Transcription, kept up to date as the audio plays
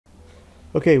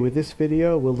Okay, with this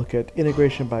video, we'll look at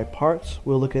integration by parts.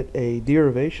 We'll look at a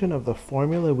derivation of the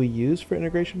formula we use for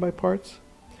integration by parts.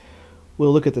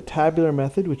 We'll look at the tabular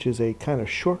method, which is a kind of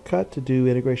shortcut to do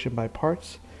integration by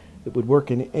parts. It would work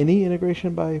in any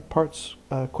integration by parts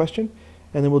question,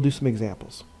 and then we'll do some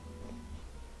examples.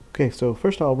 Okay, so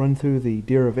first I'll run through the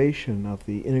derivation of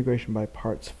the integration by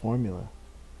parts formula.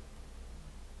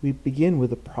 We begin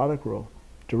with the product rule.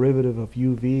 Derivative of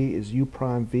uv is u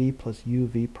prime v plus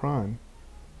uv prime.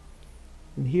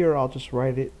 And here I'll just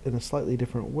write it in a slightly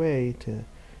different way to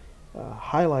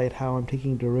highlight how I'm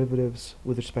taking derivatives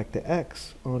with respect to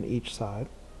x on each side.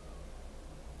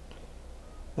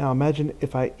 Now imagine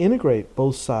if I integrate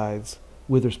both sides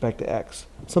with respect to x.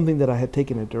 Something that I had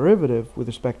taken a derivative with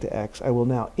respect to x, I will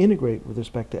now integrate with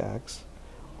respect to x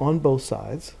on both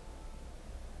sides.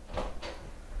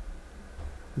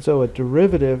 And so a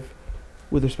derivative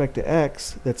with respect to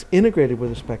x that's integrated with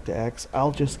respect to x,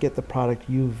 I'll just get the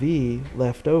product uv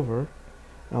left over.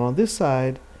 Now on this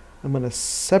side, I'm going to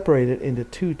separate it into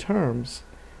two terms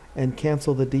and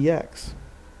cancel the dx.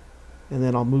 And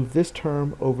then I'll move this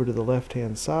term over to the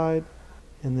left-hand side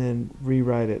and then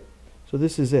rewrite it. So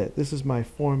this is it. This is my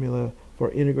formula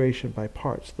for integration by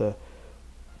parts, the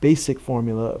basic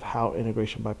formula of how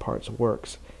integration by parts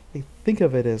works. I think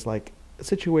of it as like a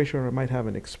situation where I might have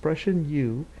an expression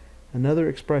u, another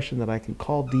expression that I can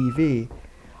call dv.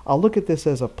 I'll look at this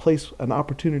as an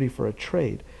opportunity for a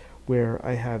trade where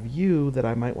I have u that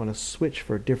I might want to switch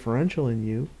for differential in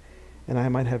u, and I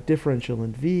might have differential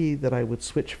in v that I would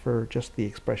switch for just the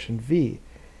expression v.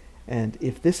 And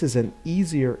if this is an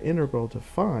easier integral to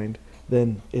find,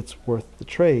 then it's worth the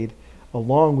trade.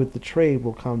 Along with the trade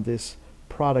will come this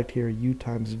product here, u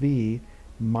times v,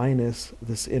 minus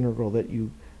this integral that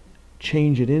you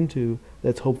change it into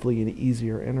that's hopefully an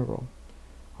easier integral.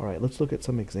 All right, let's look at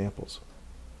some examples.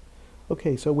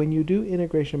 Okay, so when you do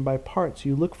integration by parts,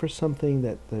 you look for something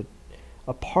that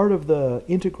a part of the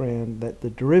integrand that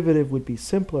the derivative would be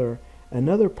simpler,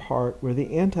 another part where the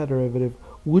antiderivative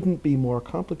wouldn't be more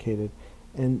complicated,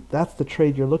 and that's the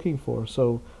trade you're looking for.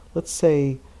 So let's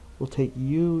say we'll take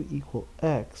u equal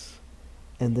x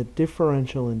and the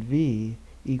differential in v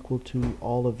equal to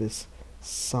all of this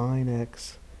sine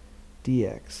x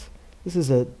dx. This is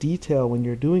a detail when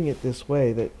you're doing it this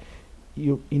way that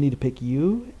you need to pick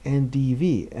u and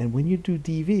dv, and when you do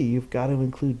dv you've got to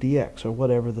include dx or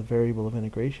whatever the variable of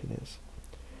integration is.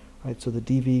 Right, so the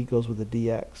dv goes with the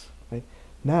dx. Right?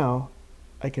 Now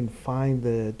I can find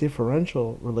the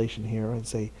differential relation here and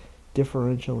say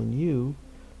differential in u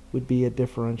would be a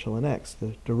differential in x.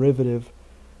 The derivative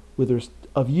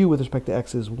of u with respect to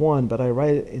x is 1, but I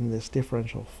write it in this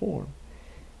differential form.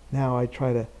 Now I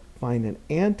try to find an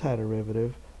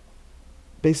antiderivative,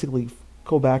 basically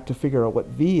go back to figure out what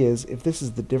v is. If this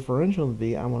is the differential in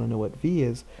v, I want to know what v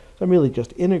is. So I'm really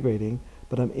just integrating,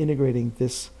 but I'm integrating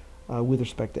this with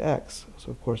respect to x. So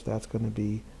of course that's going to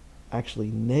be actually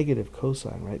negative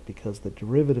cosine, right? Because the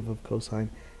derivative of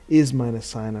cosine is minus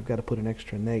sine. I've got to put an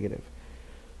extra negative.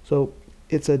 So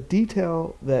it's a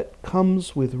detail that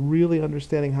comes with really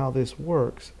understanding how this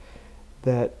works,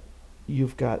 that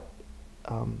you've got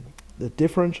the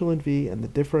differential in v and the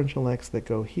differential x that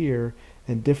go here,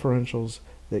 and differentials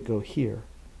that go here.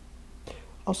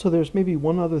 Also, there's maybe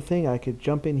one other thing I could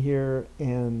jump in here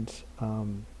and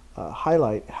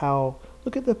highlight. How,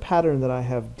 look at the pattern that I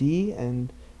have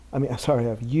I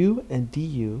have u and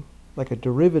du, like a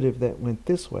derivative that went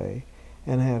this way,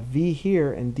 and I have v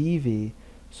here and dv,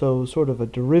 so sort of a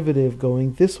derivative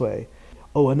going this way.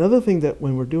 Oh, another thing that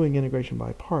when we're doing integration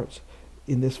by parts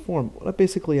in this form, what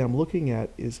basically I'm looking at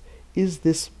is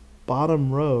this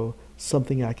bottom row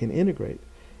something I can integrate?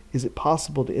 Is it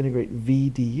possible to integrate v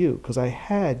du? Because I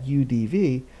had u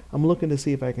dv, I'm looking to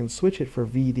see if I can switch it for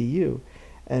v du.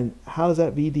 And how does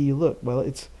that v du look? Well,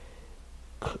 it's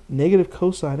negative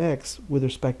cosine x with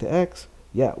respect to x.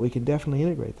 Yeah, we can definitely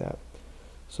integrate that.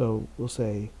 So we'll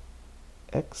say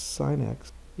x sine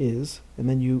x is, and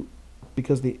then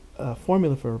because the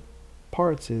formula for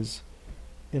parts is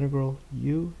integral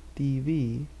u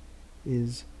dv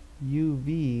is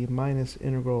uv minus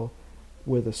integral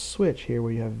with a switch here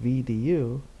where you have v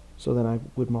du. So then I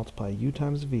would multiply u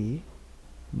times v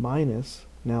minus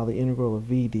now the integral of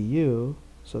v du,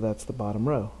 so that's the bottom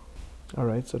row.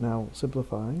 Alright, so now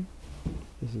simplifying,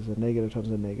 this is a negative times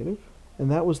a negative, and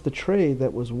that was the trade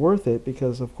that was worth it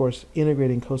because of course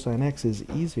integrating cosine x is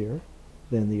easier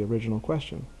than the original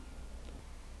question.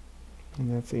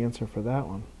 And that's the answer for that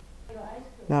one.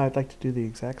 Now I'd like to do the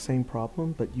exact same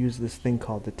problem, but use this thing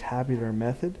called the tabular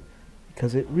method,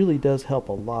 because it really does help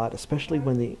a lot, especially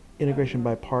when the integration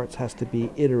by parts has to be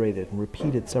iterated and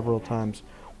repeated several times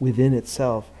within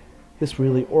itself. This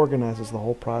really organizes the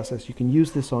whole process. You can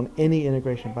use this on any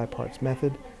integration by parts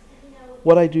method.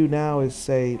 What I do now is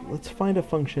say, let's find a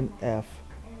function f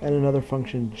and another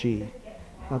function g.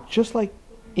 Now, just like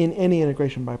in any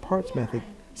integration by parts method,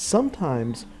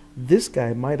 sometimes this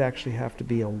guy might actually have to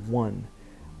be a 1.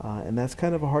 And that's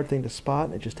kind of a hard thing to spot,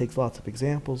 and it just takes lots of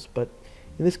examples. But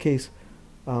in this case,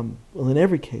 well, in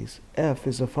every case, f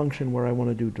is a function where I want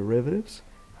to do derivatives,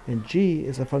 and g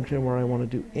is a function where I want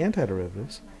to do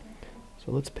antiderivatives.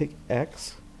 So let's pick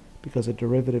x, because a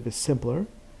derivative is simpler,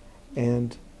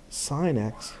 and sine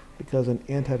x, because an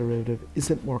antiderivative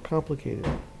isn't more complicated.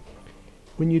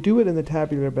 When you do it in the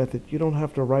tabular method, you don't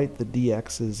have to write the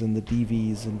dx's and the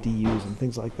dv's and du's and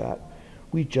things like that.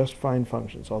 We just find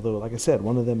functions, although, like I said,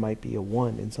 one of them might be a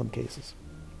 1 in some cases.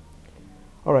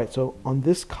 All right, so on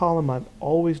this column, I'm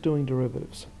always doing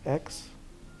derivatives. X,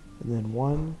 and then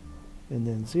 1, and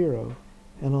then 0.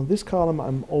 And on this column,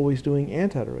 I'm always doing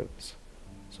antiderivatives.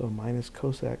 So minus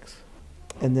cos x,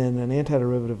 and then an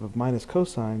antiderivative of minus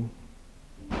cosine,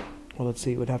 well, let's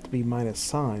see, it would have to be minus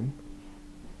sine,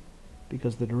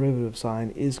 because the derivative of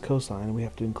sine is cosine, and we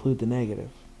have to include the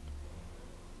negative.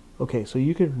 Okay, so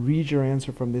you can read your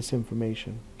answer from this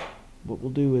information. What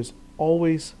we'll do is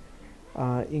always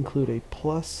include a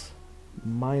plus,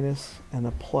 minus, and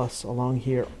a plus along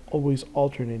here, always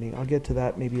alternating. I'll get to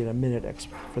that maybe in a minute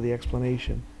for the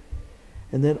explanation.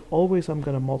 And then always I'm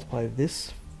going to multiply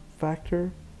this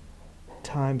factor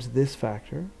times this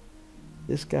factor,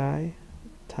 this guy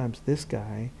times this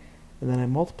guy, and then I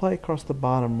multiply across the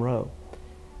bottom row.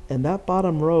 And that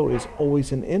bottom row is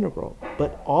always an integral.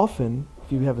 But often,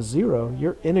 if you have a 0,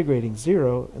 you're integrating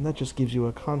 0, and that just gives you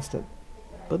a constant.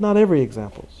 But not every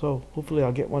example. So hopefully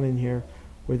I'll get one in here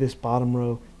where this bottom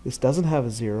row, this doesn't have a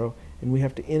 0, and we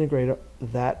have to integrate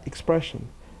that expression.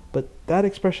 But that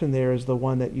expression there is the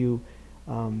one that you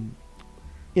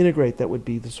integrate, that would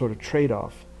be the sort of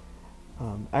trade-off.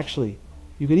 Actually,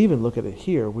 you could even look at it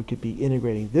here. We could be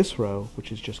integrating this row,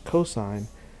 which is just cosine,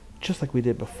 just like we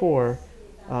did before.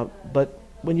 But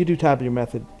when you do tabular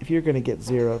method, if you're going to get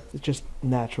 0, it's just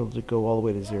natural to go all the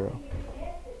way to 0.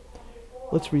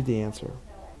 Let's read the answer.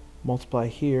 Multiply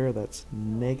here, that's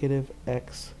negative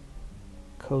x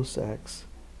cos x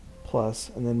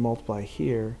plus, and then multiply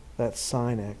here, that's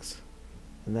sine x,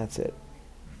 and that's it.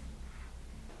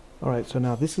 Alright, so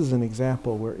now this is an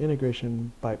example where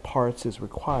integration by parts is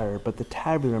required, but the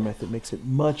tabular method makes it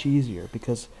much easier,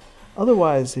 because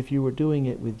otherwise, if you were doing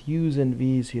it with u's and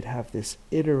v's, you'd have this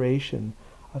iteration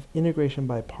of integration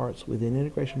by parts within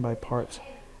integration by parts,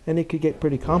 and it could get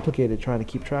pretty complicated trying to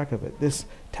keep track of it. This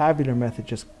tabular method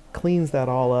just cleans that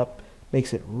all up,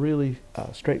 makes it really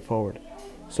straightforward.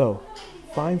 So,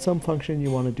 find some function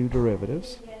you want to do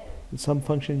derivatives, and some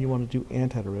function you want to do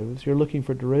antiderivatives. You're looking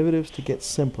for derivatives to get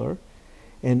simpler,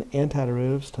 and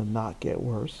antiderivatives to not get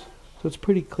worse. So it's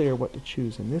pretty clear what to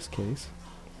choose in this case.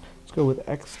 Let's go with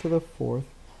x to the 4th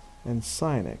and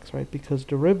sine x, right? Because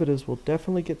derivatives will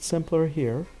definitely get simpler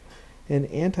here, and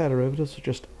antiderivatives will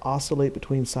just oscillate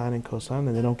between sine and cosine,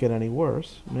 and they don't get any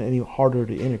worse, any harder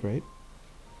to integrate.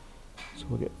 So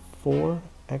we'll get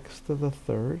 4x to the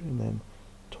 3rd, and then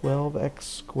 12x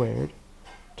squared,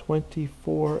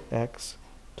 24x,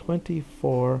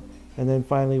 24, and then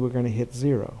finally we're going to hit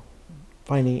 0.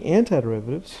 Finding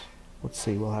antiderivatives, let's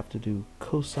see, we'll have to do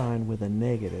cosine with a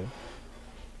negative,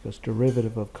 because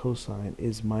derivative of cosine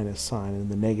is minus sine, and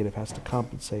the negative has to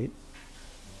compensate.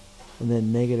 And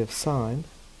then negative sine,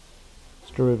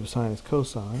 so derivative of sine is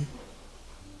cosine.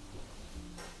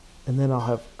 And then I'll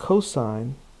have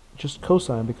cosine, just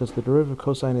cosine, because the derivative of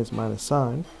cosine is minus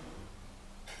sine.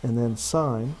 And then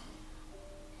sine.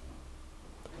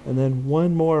 And then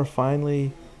one more,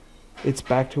 finally, it's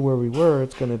back to where we were.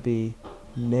 It's going to be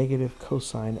negative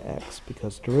cosine x,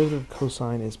 because derivative of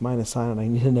cosine is minus sine, and I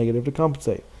need a negative to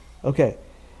compensate. Okay,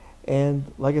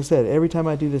 and like I said, every time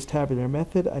I do this tabular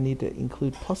method, I need to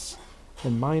include plus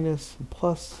and minus, and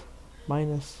plus,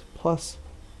 minus, plus,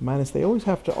 minus. They always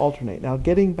have to alternate. Now,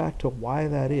 getting back to why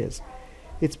that is,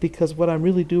 it's because what I'm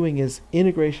really doing is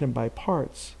integration by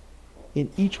parts.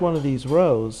 In each one of these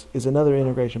rows is another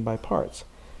integration by parts.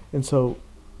 And so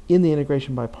in the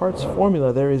integration by parts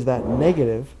formula, there is that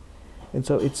negative, and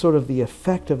so it's sort of the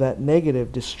effect of that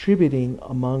negative distributing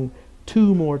among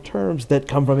two more terms that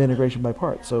come from integration by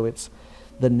parts. So it's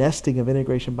the nesting of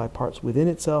integration by parts within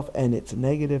itself, and it's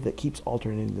negative that keeps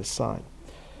alternating this sign.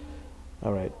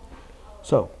 All right,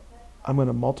 so I'm going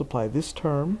to multiply this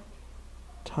term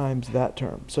times that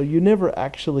term. So you never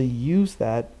actually use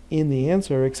that in the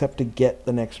answer except to get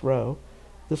the next row.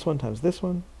 This one times this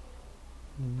one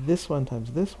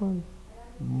times this one,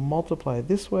 multiply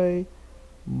this way,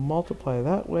 multiply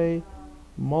that way,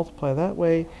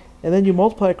 and then you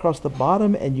multiply across the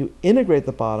bottom and you integrate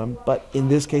the bottom, but in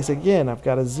this case again I've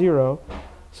got a 0,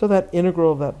 so that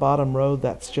integral of that bottom row,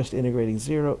 that's just integrating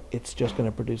 0, it's just going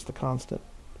to produce the constant.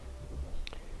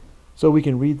 So we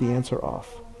can read the answer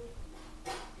off.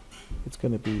 It's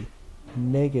going to be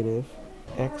negative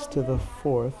x to the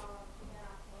 4th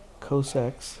cos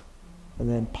x, and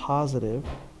then positive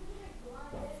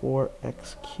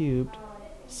 4x cubed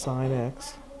sine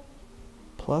x,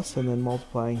 plus, and then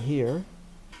multiplying here,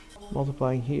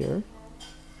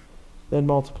 then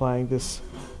multiplying this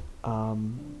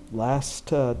last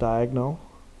diagonal,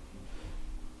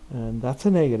 and that's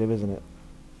a negative, isn't it?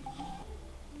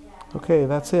 Okay,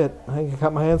 that's it. I think I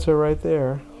got my answer right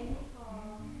there.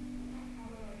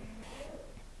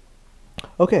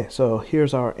 Okay, so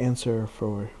here's our answer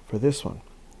for this one.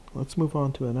 Let's move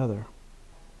on to another.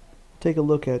 Take a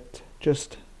look at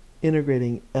just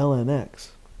integrating ln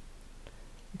x.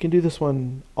 You can do this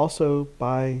one also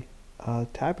by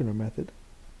tabular method.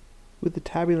 With the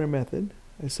tabular method,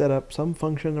 I set up some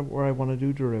function where I want to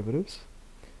do derivatives,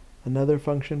 another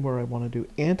function where I want to do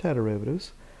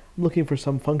antiderivatives. I'm looking for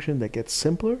some function that gets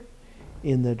simpler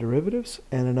in the derivatives,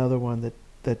 and another one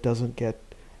that doesn't get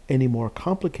any more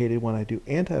complicated when I do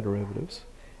antiderivatives,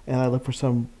 and I look for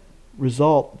some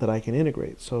result that I can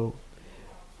integrate. So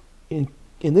in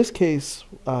this case,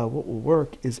 what will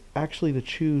work is actually to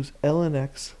choose ln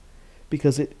x,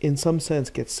 because it in some sense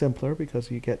gets simpler because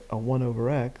you get a 1 over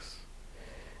x,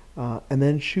 and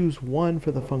then choose 1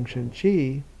 for the function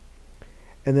g,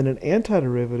 and then an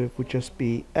antiderivative would just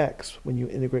be x when you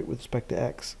integrate with respect to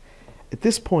x. At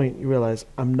this point, you realize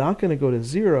I'm not going to go to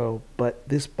 0, but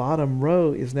this bottom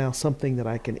row is now something that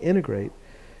I can integrate.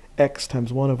 X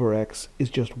times 1 over x is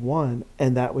just 1,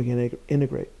 and that we can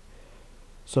integrate.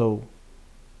 So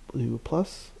we'll do a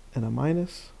plus and a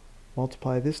minus,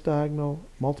 multiply this diagonal,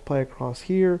 multiply across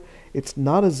here. It's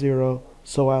not a 0,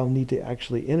 so I'll need to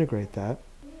actually integrate that.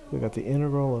 We've got the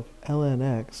integral of ln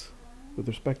x with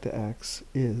respect to x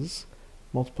is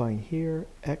multiplying here,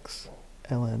 x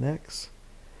ln x,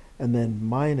 and then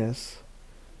minus,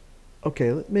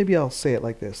 okay, maybe I'll say it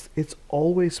like this. It's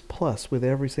always plus with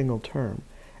every single term.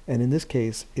 And in this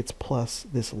case, it's plus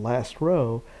this last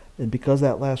row. And because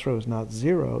that last row is not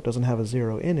 0, doesn't have a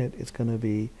 0 in it, it's going to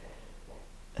be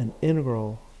an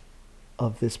integral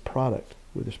of this product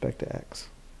with respect to x.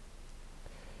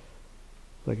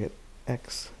 So I get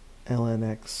x ln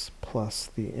x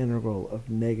plus the integral of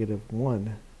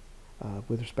 -1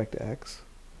 with respect to x.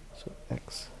 So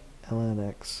x ln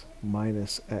x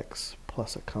minus x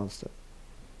plus a constant.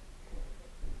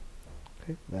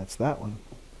 Okay, that's that one.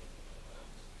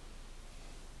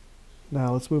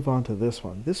 Now let's move on to this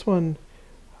one. This one,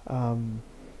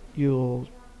 you'll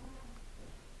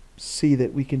see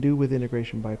that we can do with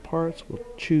integration by parts. We'll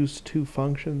choose 2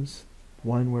 functions,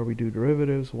 one where we do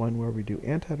derivatives, one where we do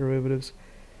antiderivatives.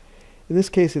 In this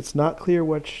case, it's not clear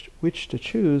which to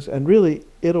choose, and really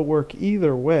it'll work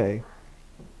either way.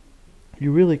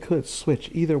 You really could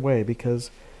switch either way, because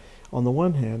on the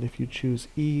one hand, if you choose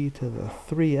e to the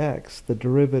 3x, the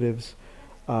derivatives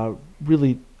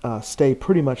really stay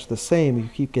pretty much the same. You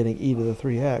keep getting e to the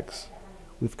 3x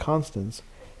with constants.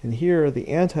 And here the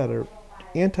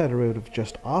antiderivative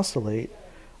just oscillate,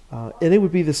 and it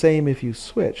would be the same if you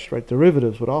switched, right?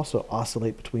 Derivatives would also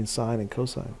oscillate between sine and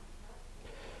cosine.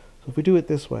 So if we do it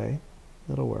this way,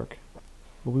 that'll work.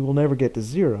 Well, we will never get to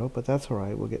 0, but that's all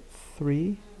right. We'll get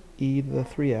 3 e to the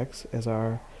 3x as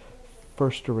our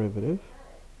first derivative.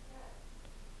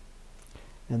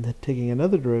 And then taking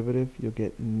another derivative, you'll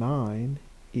get 9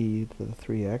 e to the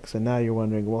 3x. And now you're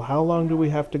wondering, well, how long do we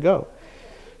have to go?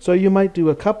 So you might do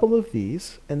a couple of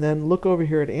these, and then look over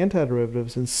here at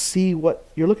antiderivatives and see what,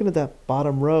 you're looking at that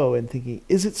bottom row and thinking,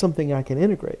 is it something I can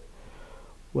integrate?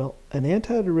 Well, an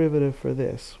antiderivative for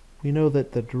this, we know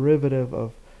that the derivative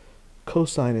of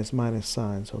cosine is minus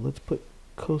sine. So let's put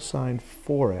cosine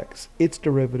 4x. Its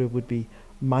derivative would be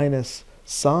minus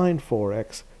sine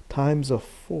 4x times a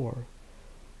 4.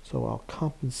 So I'll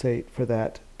compensate for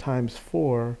that times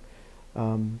 4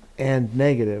 and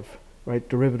negative, right?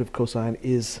 Derivative cosine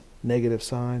is negative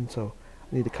sine, so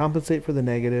I need to compensate for the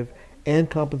negative and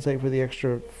compensate for the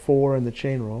extra 4 in the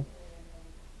chain rule.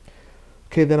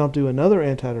 Okay, then I'll do another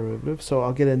antiderivative, so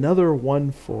I'll get another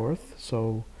 1/4,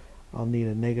 so I'll need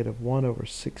a -1 over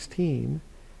 16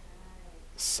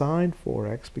 sine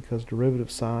 4x, because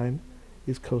derivative sine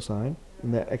is cosine,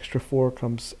 and that extra 4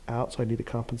 comes out, so I need to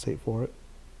compensate for it.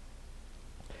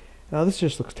 Now this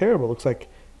just looks terrible. It looks like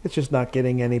it's just not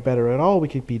getting any better at all. We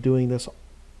could be doing this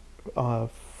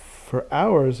for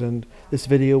hours, and this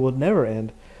video would never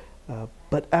end.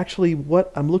 But actually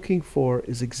what I'm looking for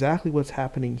is exactly what's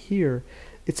happening here.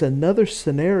 It's another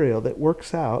scenario that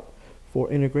works out for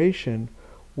integration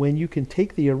when you can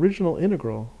take the original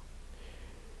integral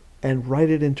and write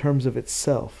it in terms of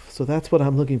itself. So that's what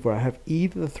I'm looking for. I have e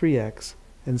to the 3x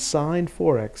and sine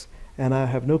 4x, and I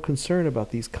have no concern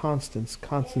about these constants.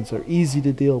 Constants are easy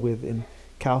to deal with in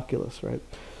calculus, right?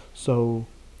 So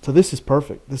this is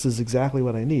perfect. This is exactly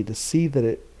what I need to see that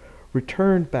it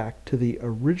returned back to the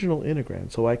original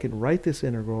integrand. So I can write this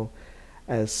integral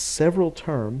as several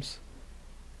terms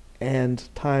and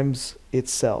times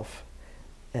itself,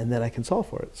 and then I can solve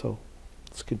for it. So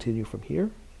let's continue from here.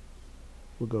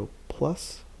 We'll go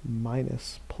plus,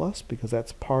 minus, plus, because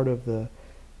that's part of the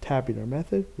tabular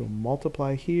method. We'll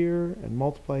multiply here and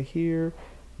multiply here,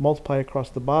 multiply across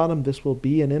the bottom. This will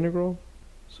be an integral.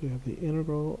 So we have the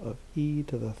integral of e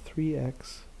to the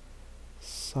 3x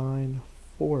sine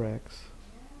 4x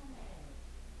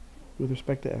with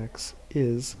respect to x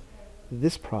is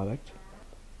this product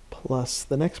plus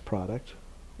the next product,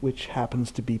 which happens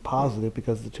to be positive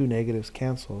because the two negatives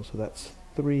cancel. So that's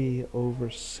 3 over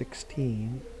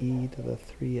 16 e to the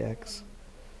 3x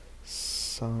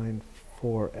sine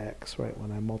 4x, right,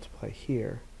 when I multiply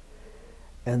here.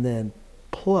 And then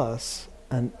plus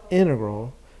an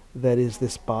integral that is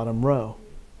this bottom row.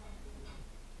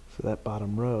 So that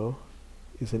bottom row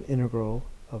is an integral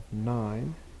of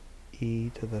 9 e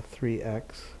to the 3x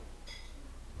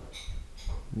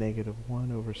negative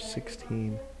 1 over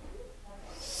 16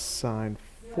 sine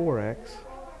 4x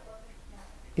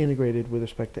integrated with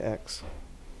respect to x.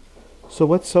 So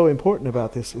what's so important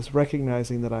about this is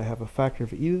recognizing that I have a factor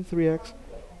of e to the 3x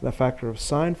and a factor of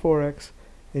sine 4x,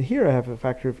 and here I have a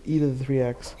factor of e to the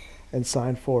 3x and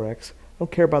sine 4x. I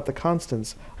don't care about the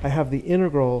constants. I have the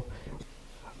integral.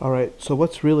 All right, so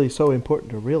what's really so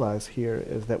important to realize here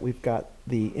is that we've got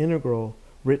the integral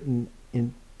written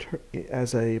in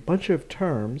as a bunch of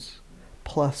terms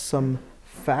plus some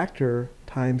factor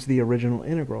times the original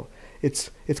integral.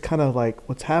 It's kind of like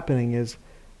what's happening is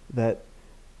that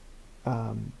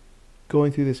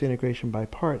going through this integration by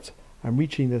parts, I'm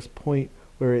reaching this point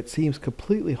where it seems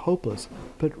completely hopeless,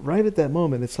 but right at that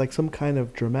moment it's like some kind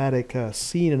of dramatic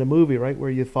scene in a movie, right,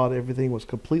 where you thought everything was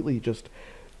completely just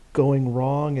going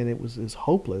wrong and it is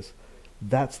hopeless.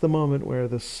 That's the moment where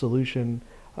the solution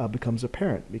becomes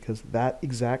apparent, because that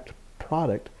exact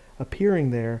product appearing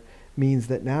there means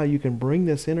that now you can bring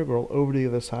this integral over to the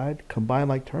other side, combine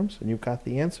like terms, and you've got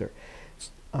the answer.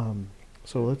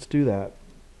 So let's do that.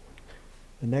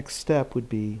 The next step would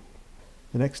be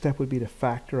to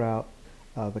factor out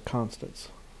the constants.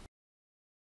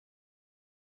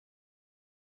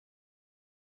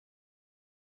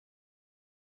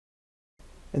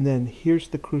 And then here's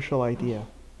the crucial idea.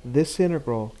 This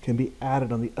integral can be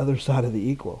added on the other side of the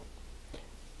equal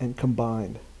and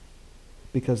combined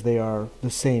because they are the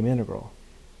same integral.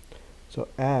 So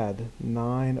add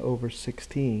 9 over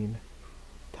 16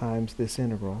 times this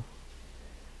integral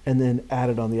and then add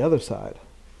it on the other side.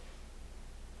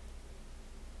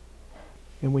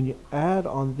 And when you add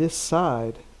on this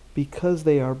side, because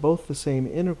they are both the same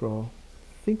integral,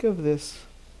 think of this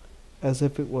as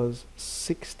if it was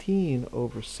 16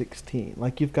 over 16.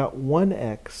 Like you've got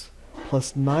 1x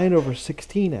plus 9 over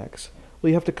 16x. Well,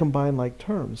 you have to combine like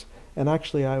terms. And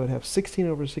actually, I would have 16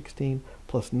 over 16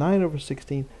 plus 9 over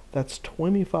 16. That's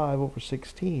 25 over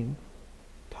 16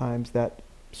 times that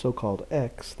so-called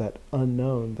x, that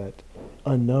unknown. That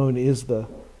unknown is the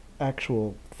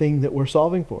actual thing that we're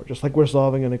solving for. Just like we're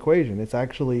solving an equation. It's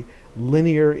actually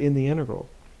linear in the integral.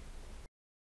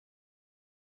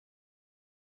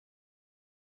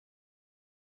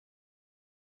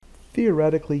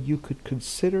 Theoretically, you could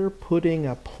consider putting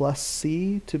a plus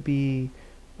c to be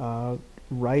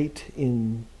right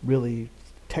in really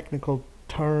technical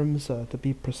terms. To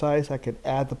be precise, I could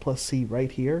add the plus c right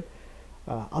here.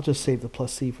 I'll just save the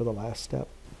plus c for the last step.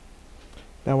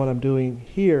 Now what I'm doing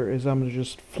here is I'm going to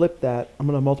just flip that. I'm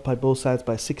going to multiply both sides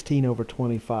by 16 over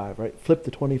 25, right? Flip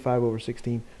the 25 over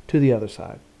 16 to the other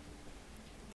side.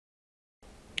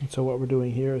 And so what we're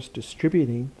doing here is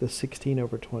distributing the 16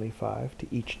 over 25 to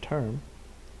each term.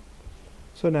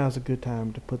 So now's a good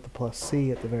time to put the plus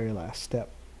c at the very last step.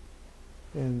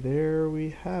 And there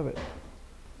we have it.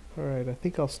 All right, I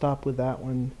think I'll stop with that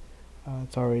one.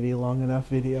 It's already a long enough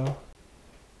video.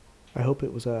 I hope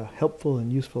it was a helpful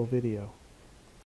and useful video.